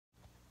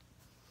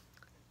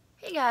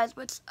Hey guys,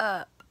 what's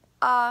up?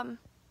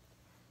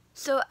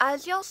 So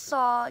as y'all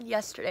saw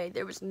yesterday,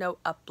 there was no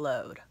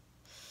upload.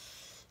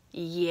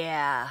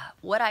 Yeah,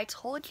 what I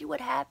told you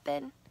would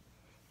happen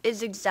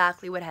is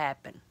exactly what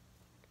happened.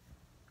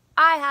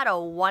 I had a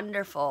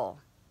wonderful,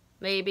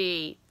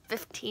 maybe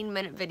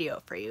 15-minute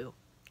video for you,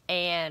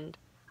 and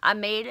I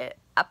made it,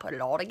 I put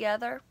it all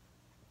together,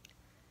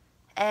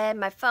 and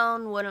my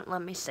phone wouldn't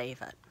let me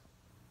save it.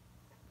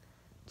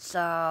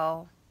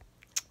 So,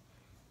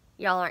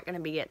 y'all aren't going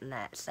to be getting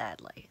that,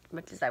 sadly, as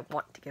much as I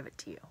want to give it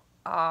to you.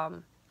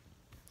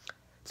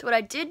 So what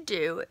I did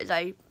do is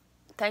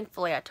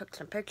thankfully I took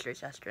some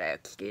pictures yesterday.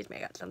 Excuse me,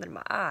 I got something in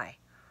my eye.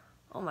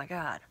 Oh my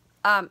god.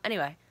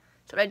 Anyway,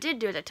 so what I did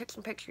do is I took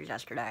some pictures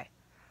yesterday.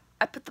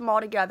 I put them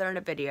all together in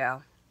a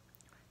video.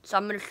 So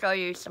I'm going to show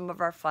you some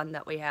of our fun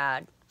that we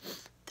had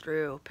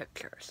through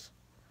pictures.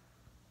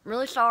 I'm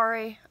really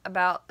sorry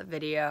about the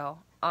video.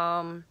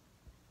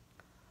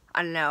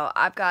 I don't know,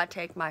 I've got to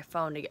take my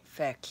phone to get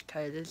fixed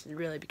because this is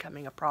really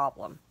becoming a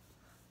problem.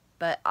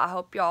 But I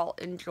hope y'all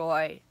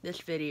enjoy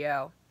this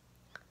video.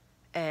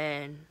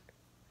 And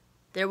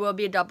there will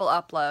be a double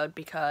upload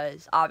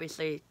because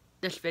obviously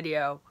this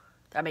video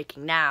that I'm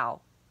making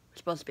now was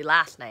supposed to be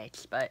last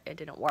night's, but it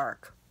didn't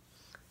work.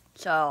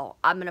 So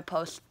I'm going to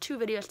post 2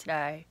 videos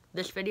today.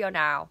 This video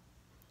now,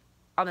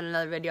 and then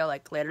another video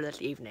like later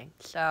this evening.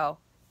 So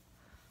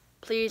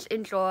please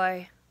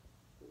enjoy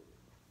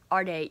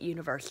our day at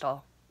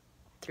Universal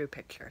through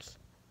pictures.